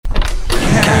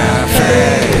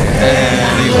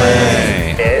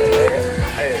Freeway.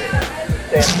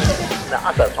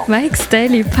 Mike's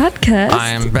Daily Podcast.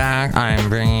 I'm back. I'm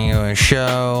bringing you a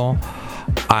show.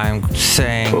 I'm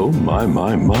saying, oh my.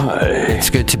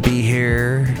 It's good to be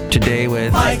here today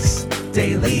with Mike's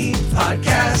Daily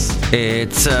Podcast.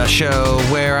 It's a show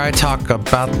where I talk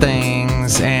about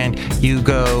things and you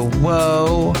go,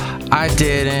 whoa, I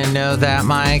didn't know that,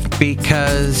 Mike,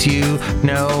 because you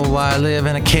know I live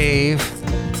in a cave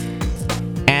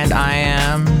and I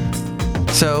am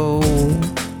so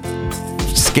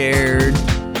scared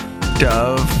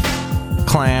of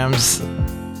clams.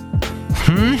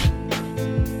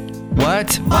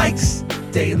 What? Mike's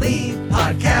Daily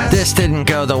Podcast. This didn't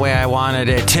go the way I wanted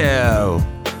it to.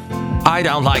 I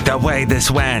don't like the way this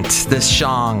went. This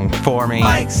song for me.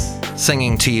 Mike's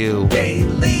Singing to you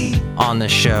Daily on the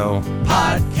show.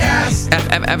 Podcast.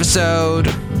 Episode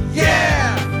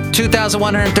Yeah!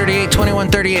 2138,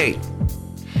 2138.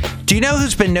 Do you know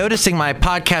who's been noticing my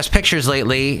podcast pictures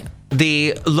lately?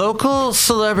 The local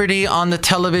celebrity on the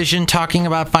television talking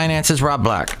about finances, Rob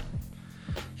Black.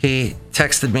 He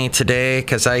texted me today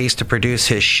because I used to produce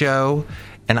his show,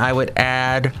 and I would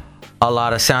add a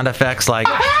lot of sound effects like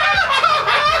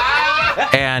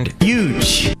and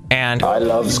huge and I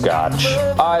love scotch.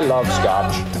 I love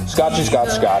scotch. Scotchy,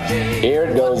 scotch. Here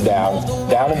it goes down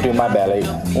into my belly.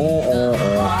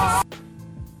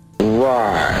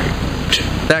 Right.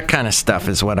 that kind of stuff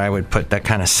is what I would put, that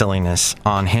kind of silliness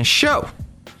on his show.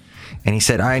 And he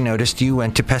said, I noticed you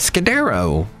went to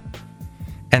Pescadero.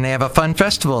 And they have a fun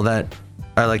festival that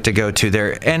I like to go to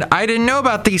there. And I didn't know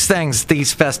about these things,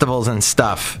 these festivals and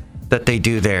stuff that they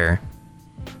do there.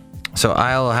 So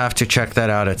I'll have to check that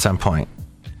out at some point.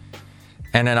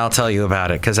 And then I'll tell you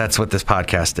about it, because that's what this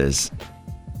podcast is.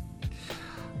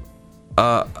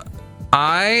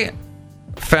 I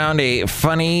found a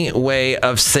funny way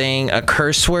of saying a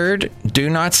curse word. Do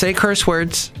not say curse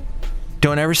words.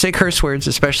 Don't ever say curse words,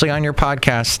 especially on your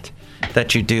podcast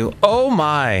that you do. Oh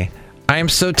my, I am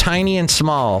so tiny and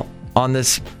small on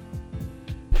this.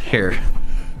 Here.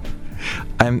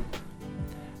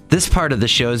 This part of the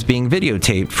show is being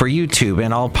videotaped for YouTube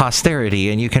and all posterity,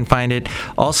 and you can find it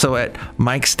also at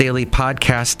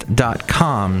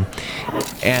mikesdailypodcast.com.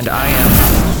 And I am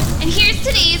And here's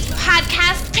today's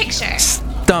podcast picture.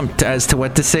 stumped as to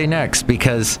what to say next,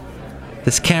 because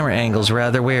this camera angle is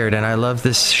rather weird, and I love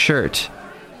this shirt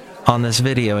on this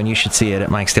video, and you should see it at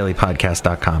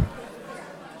mikesdailypodcast.com.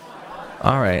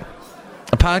 All right.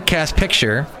 A podcast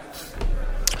picture,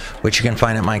 which you can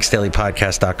find at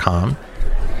mikesdailypodcast.com.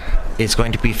 It's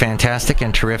going to be fantastic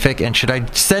and terrific. And should I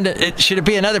send it? Should it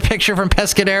be another picture from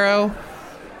Pescadero?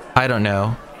 I don't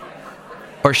know.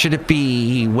 Or should it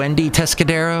be Wendy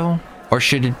Pescadero? Or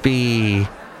should it be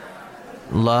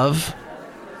love?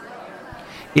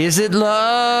 Is it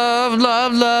love,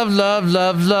 love, love, love,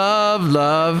 love, love,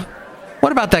 love?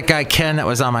 What about that guy Ken that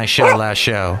was on my show last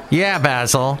show? Yeah,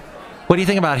 Basil. What do you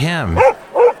think about him?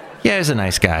 Yeah, he's a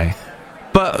nice guy.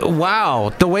 But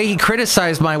wow, the way he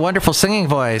criticized my wonderful singing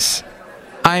voice.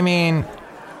 I mean,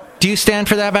 do you stand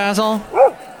for that, Basil?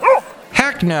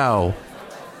 Heck no.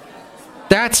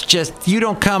 That's just, you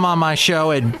don't come on my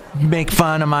show and make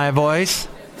fun of my voice.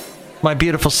 My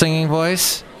beautiful singing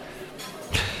voice.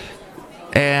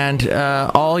 And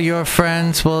all your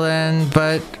friends will end,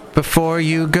 but before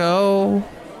you go,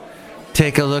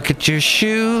 take a look at your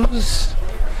shoes.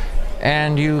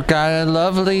 And you got a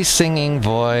lovely singing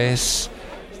voice.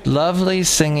 Lovely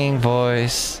singing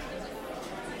voice.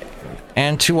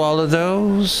 And to all of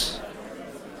those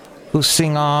who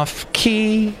sing off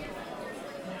key,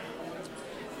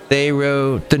 they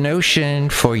wrote the notion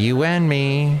for you and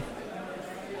me.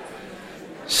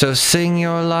 So sing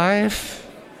your life.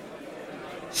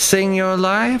 Sing your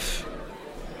life.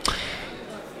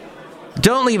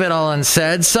 Don't leave it all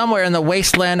unsaid. Somewhere in the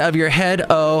wasteland of your head,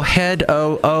 oh, head,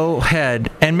 oh, oh,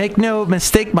 head. And make no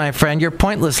mistake, my friend, your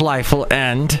pointless life will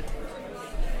end.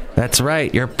 That's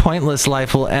right, your pointless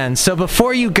life will end. So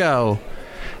before you go,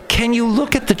 can you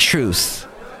look at the truth?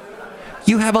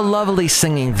 You have a lovely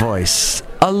singing voice.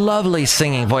 A lovely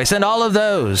singing voice. And all of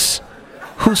those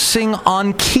who sing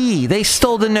on key, they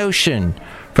stole the notion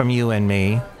from you and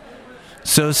me.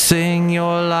 So sing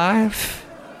your life.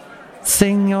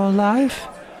 Sing your life.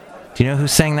 Do you know who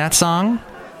sang that song?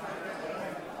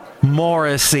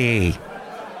 Morrissey.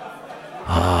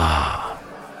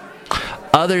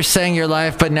 Others sang your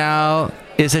life, but now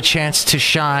is a chance to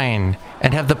shine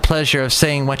and have the pleasure of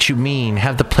saying what you mean,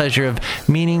 have the pleasure of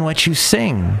meaning what you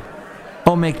sing.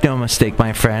 Oh, make no mistake,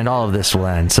 my friend, all of this will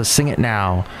end. So sing it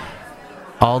now.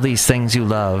 All these things you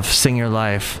love, sing your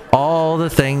life. All the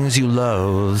things you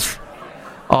loathe.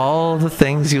 all the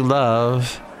things you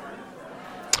love.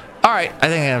 All right, I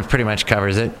think that pretty much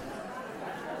covers it.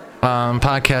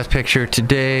 Podcast picture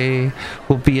today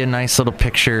will be a nice little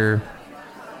picture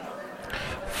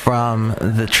from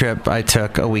the trip I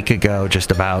took a week ago,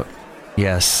 just about.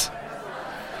 Yes.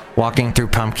 Walking through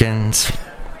pumpkins,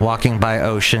 walking by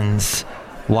oceans,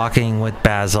 walking with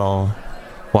Basil,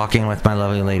 walking with my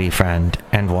lovely lady friend,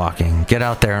 and walking. Get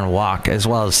out there and walk as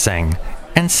well as sing.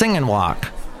 And sing and walk.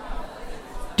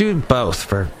 Do both,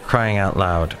 for crying out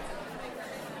loud.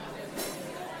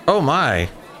 Oh my.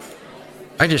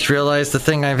 I just realized the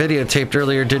thing I videotaped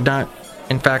earlier did not,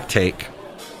 in fact, take.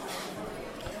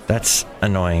 That's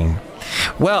annoying.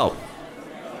 Well,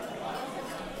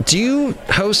 do you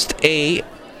host a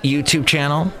YouTube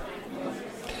channel?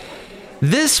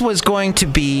 This was going to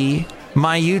be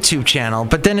my YouTube channel,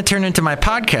 but then it turned into my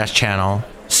podcast channel.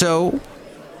 So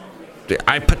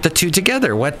I put the two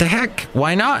together. What the heck?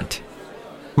 Why not?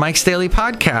 Mike's Daily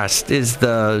Podcast is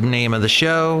the name of the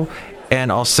show,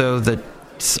 and also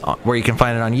where you can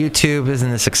find it on YouTube.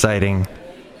 Isn't this exciting?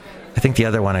 I think the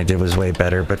other one I did was way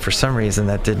better, but for some reason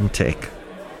that didn't take.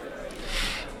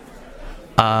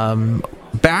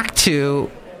 Back to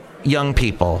young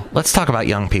people. Let's talk about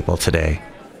young people today.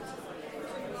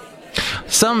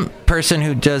 Some person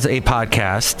who does a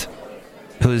podcast,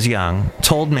 who's young,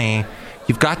 told me,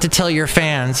 you've got to tell your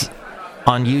fans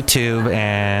on YouTube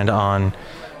and on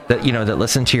that, that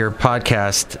listen to your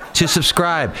podcast to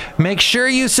subscribe. Make sure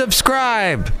you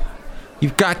subscribe.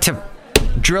 You've got to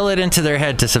drill it into their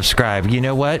head to subscribe. You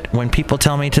know what? When people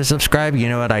tell me to subscribe, you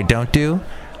know what I don't do?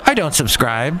 I don't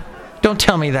subscribe. Don't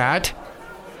tell me that.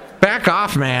 Back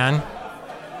off, man,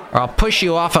 or I'll push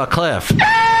you off a cliff.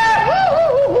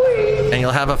 And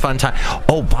you'll have a fun time.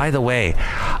 Oh, by the way,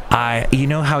 you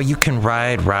know how you can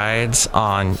ride rides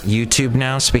on YouTube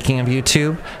now? Speaking of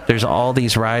YouTube, there's all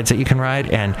these rides that you can ride,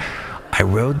 and I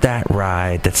rode that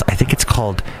ride. I think it's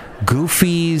called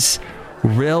Goofy's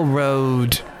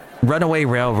Runaway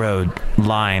Railroad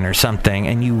line or something,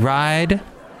 and you ride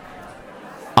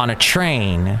on a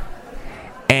train,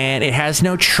 and it has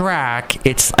no track.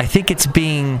 I think it's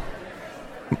being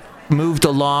moved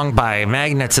along by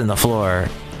magnets in the floor.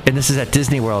 And this is at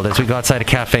Disney World. As we go outside a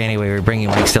cafe anyway, we're bringing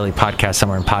Mike's Daily Podcast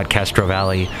somewhere in Podcastro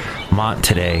Valley, Mont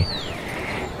today.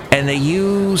 And they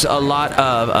use a lot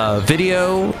of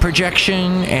video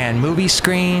projection and movie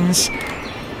screens.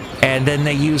 And then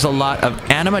they use a lot of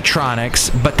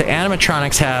animatronics, but the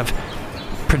animatronics have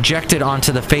projected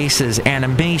onto the faces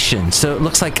animation. So it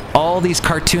looks like all these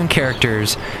cartoon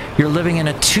characters, you're living in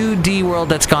a 2D world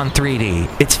that's gone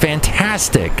 3D. It's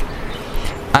fantastic.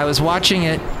 I was watching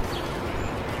it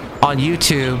on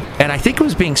YouTube, and I think it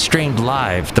was being streamed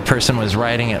live. The person was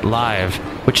writing it live,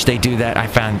 which they do that. I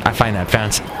find that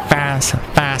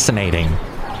fascinating.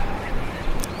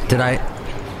 Did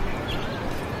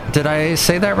I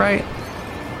say that right?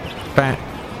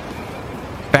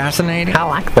 Fascinating? I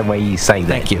like the way you say that.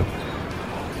 Thank you.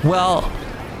 Well,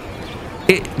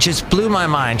 it just blew my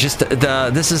mind.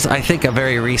 This is, I think, a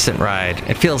very recent ride.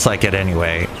 It feels like it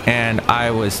anyway. And I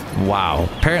was, wow.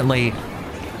 Apparently,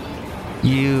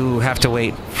 you have to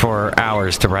wait for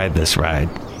hours to ride this ride.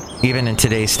 Even in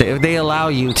today's state. They allow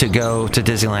you to go to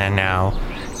Disneyland now,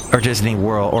 or Disney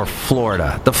World, or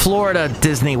Florida. The Florida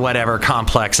Disney whatever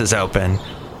complex is open.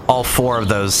 All 4 of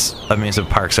those amusement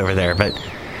parks over there. But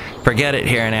forget it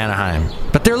here in Anaheim.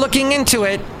 But they're looking into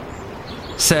it,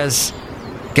 says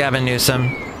Gavin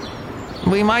Newsom.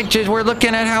 We're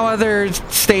looking at how other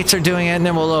states are doing it, and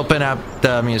then we'll open up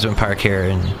the amusement park here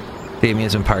and the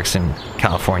amusement parks in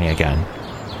California again.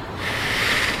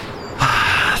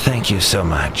 Thank you so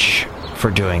much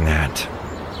for doing that.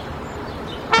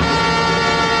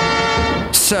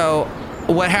 So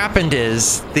what happened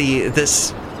is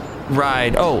this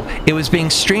ride, it was being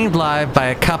streamed live by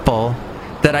a couple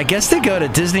that I guess they go to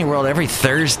Disney World every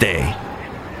Thursday,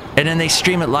 and then they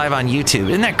stream it live on YouTube.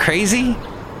 Isn't that crazy?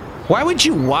 Why would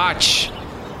you watch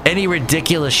any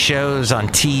ridiculous shows on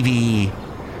TV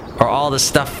or all the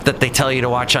stuff that they tell you to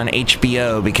watch on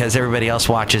HBO because everybody else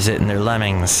watches it and they're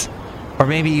lemmings? Or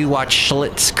maybe you watch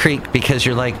Schitt's Creek because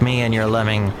you're like me and you're a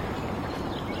lemming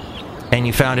and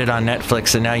you found it on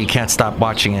Netflix and now you can't stop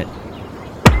watching it.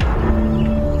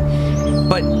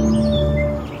 But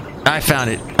I found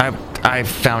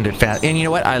it fast. And you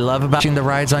know what I love about watching the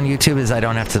rides on YouTube is I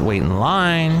don't have to wait in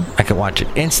line. I can watch it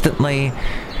instantly.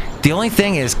 The only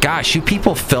thing is, gosh, you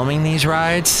people filming these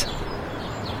rides,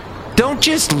 don't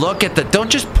just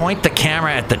point the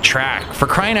camera at the track. For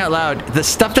crying out loud, the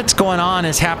stuff that's going on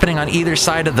is happening on either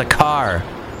side of the car.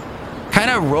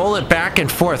 Kind of roll it back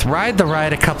and forth. Ride the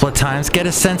ride a couple of times. Get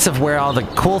a sense of where all the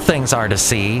cool things are to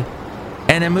see.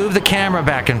 and then move the camera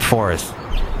back and forth.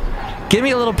 Give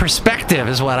me a little perspective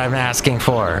is what I'm asking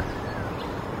for.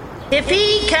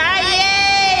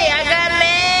 Yippee-ki-yay! I got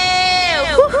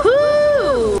mail!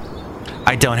 Woohoo!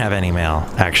 I don't have any mail,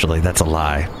 actually. That's a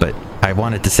lie. But I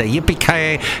wanted to say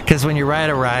yippee-ki-yay because when you ride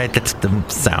a ride, that's the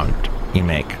sound you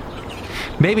make.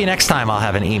 Maybe next time I'll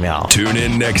have an email. Tune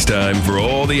in next time for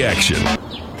all the action.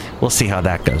 We'll see how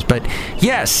that goes. But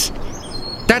yes,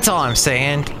 that's all I'm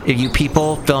saying. You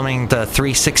people filming the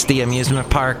 360 amusement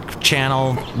park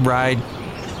channel ride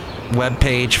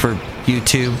webpage for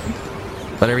YouTube,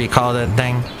 whatever you call that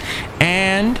thing,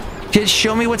 and just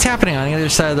show me what's happening on the other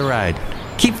side of the ride.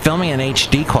 Keep filming in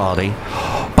HD quality.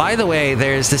 By the way,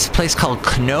 there's this place called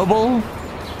Knoebel,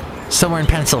 somewhere in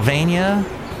Pennsylvania,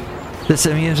 this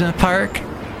amusement park,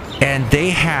 and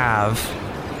they have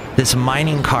this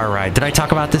mining car ride. Did I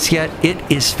talk about this yet?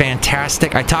 It is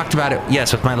fantastic. I talked about it,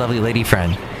 yes, with my lovely lady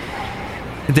friend.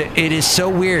 It is so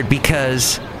weird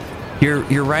because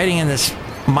you're riding in this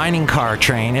mining car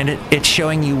train, and it's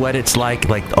showing you what it's like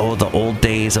the old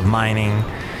days of mining.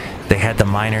 They had the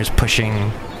miners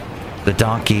pushing the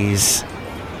donkeys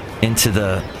into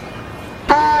the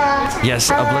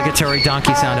obligatory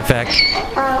donkey sound effect.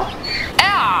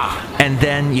 And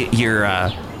then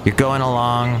you're going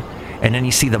along, and then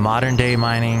you see the modern day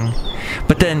mining,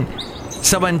 but then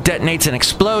someone detonates an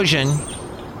explosion,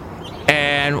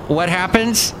 and what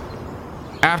happens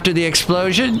after the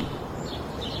explosion?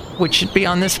 Which should be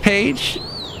on this page.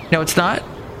 No, it's not.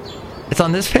 It's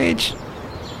on this page.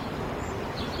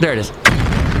 There it is.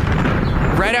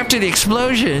 Right after the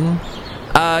explosion,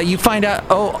 you find out,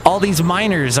 all these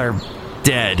miners are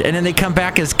dead, and then they come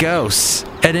back as ghosts,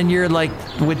 and then you're like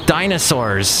with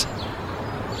dinosaurs,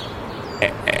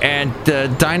 and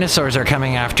the dinosaurs are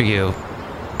coming after you.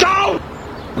 Go!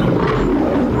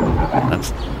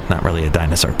 That's not really a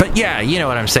dinosaur, but yeah, you know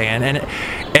what I'm saying.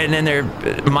 And then they're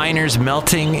miners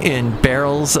melting in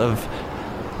barrels of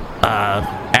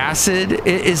acid. It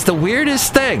is the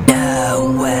weirdest thing.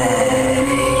 No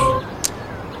way.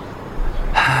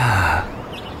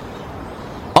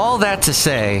 All that to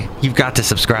say, you've got to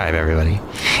subscribe, everybody.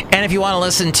 And if you want to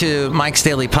listen to Mike's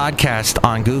Daily Podcast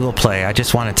on Google Play, I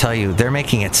just want to tell you, they're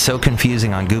making it so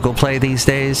confusing on Google Play these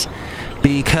days,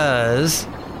 because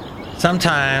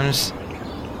sometimes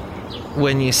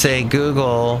when you say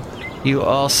Google, you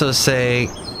also say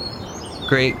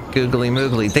Great Googly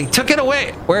Moogly. They took it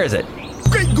away. Where is it?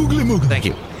 Great Googly Moogly. Thank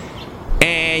you.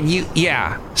 And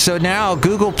so now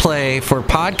Google Play for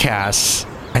podcasts,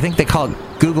 I think they call it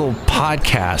Google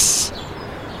Podcasts,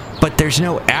 but there's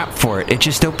no app for it. It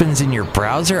just opens in your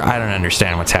browser. I don't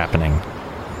understand what's happening.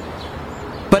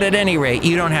 But at any rate,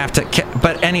 you don't have to.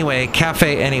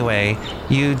 Cafe Anyway,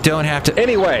 you don't have to.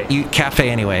 Cafe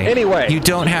Anyway. You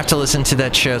don't have to listen to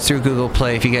that show through Google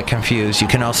Play if you get confused. You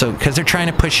can also, because they're trying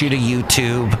to push you to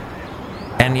YouTube.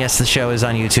 And yes, the show is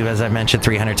on YouTube, as I've mentioned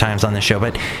 300 times on the show.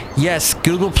 But yes,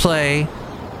 Google Play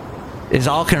is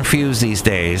all confused these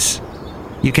days.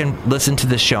 You can listen to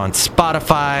this show on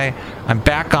Spotify. I'm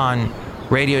back on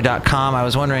radio.com. I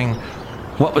was wondering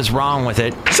what was wrong with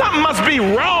it. Something must be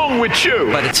wrong with you.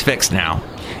 But it's fixed now.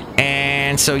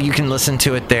 And so you can listen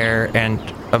to it there and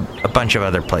a bunch of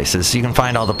other places. You can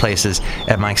find all the places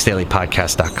at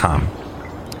mikesdailypodcast.com.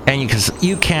 And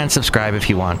you can subscribe if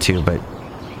you want to, but...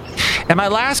 And my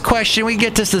last question, I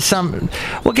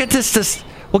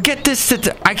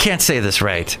can't say this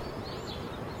right.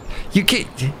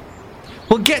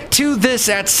 We'll get to this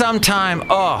at some time.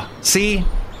 Oh, see?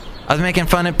 I was making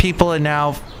fun of people, and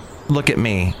now look at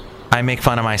me. I make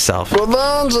fun of myself.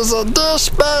 Revenge is a dish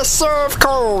best served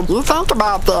cold. You think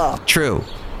about that. True.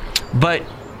 But,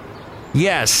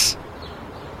 yes,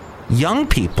 young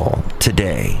people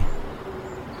today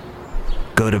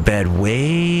go to bed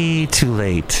way too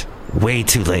late. Way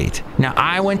too late. Now,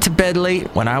 I went to bed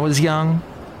late when I was young,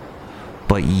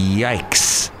 but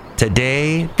yikes.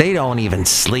 Today, they don't even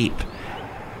sleep.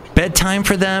 Bedtime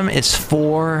for them is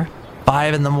 4,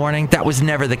 5 in the morning. That was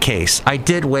never the case.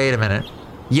 Wait a minute.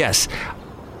 Yes,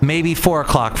 maybe 4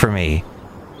 o'clock for me.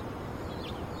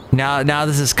 Now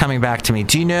this is coming back to me.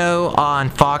 Do you know on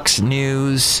Fox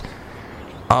News,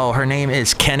 her name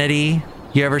is Kennedy?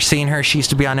 You ever seen her? She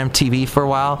used to be on MTV for a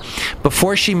while.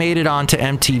 Before she made it onto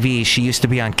MTV, she used to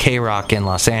be on K-Rock in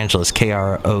Los Angeles,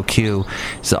 KROQ.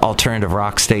 It's an alternative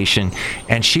rock station.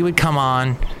 And she would come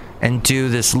on and do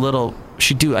this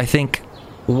she'd do, I think,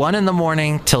 1 in the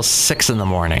morning till 6 in the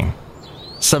morning.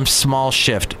 Some small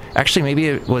shift. Actually, maybe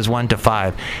it was 1 to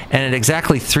 5. And at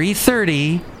exactly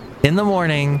 3:30 in the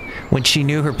morning, when she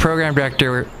knew her program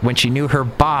director, when she knew her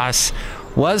boss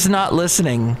was not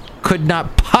listening, could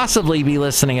not possibly be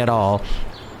listening at all,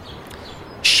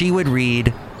 she would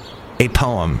read a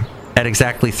poem at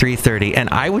exactly 3:30, and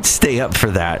I would stay up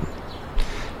for that.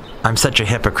 I'm such a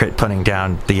hypocrite putting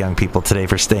down the young people today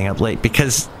for staying up late,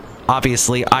 because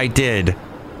obviously I did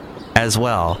as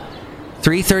well.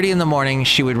 3:30 in the morning,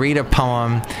 she would read a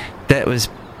poem that was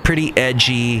pretty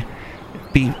edgy,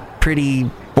 be pretty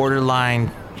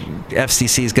borderline,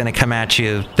 FCC is going to come at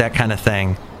you, that kind of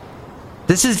thing.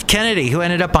 This is Kennedy, who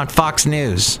ended up on Fox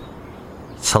News.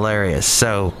 It's hilarious.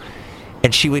 So,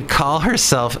 and she would call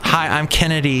herself, "Hi, I'm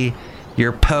Kennedy,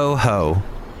 your po-ho."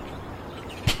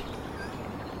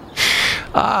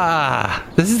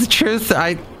 This is the truth.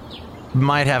 I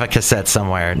might have a cassette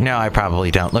somewhere. No, I probably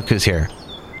don't. Look who's here.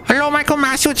 Hello, Michael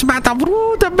Matthew. It's Madame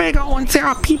Rutabaga, and there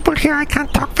are people here. I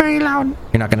can't talk very loud.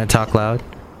 You're not going to talk loud?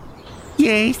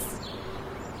 Yes.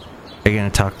 Are you going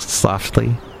to talk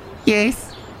softly?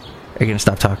 Yes. Are you going to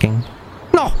stop talking?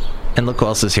 No. And look who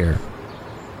else is here.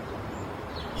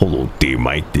 Hello, dear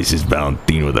Mike. This is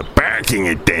Valentino, the parking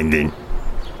attendant.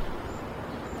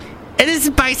 And this is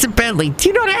Bison Bentley. Do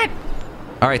you know that?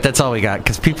 All right, that's all we got,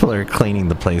 because people are cleaning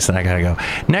the place, and I gotta go.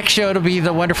 Next show, it'll be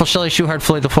the wonderful Shelley Shuhart,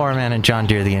 Floyd the foreman, and John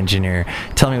Deere the engineer.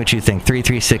 Tell me what you think.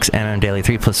 336mm daily.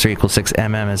 3 + 3 =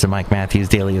 6mm is a Mike Matthews.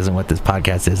 Daily isn't what this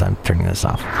podcast is. I'm turning this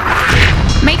off.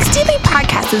 Mike's Daily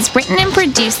Podcast is written and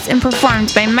produced and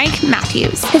performed by Mike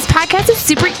Matthews. His podcast is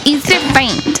super easy to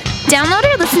find. Download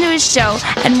or listen to his show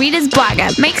and read his blog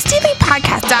at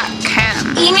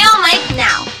mikesdailypodcast.com. Email Mike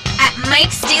now at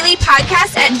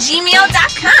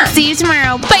mikesdailypodcast@gmail.com. See you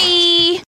tomorrow. Bye!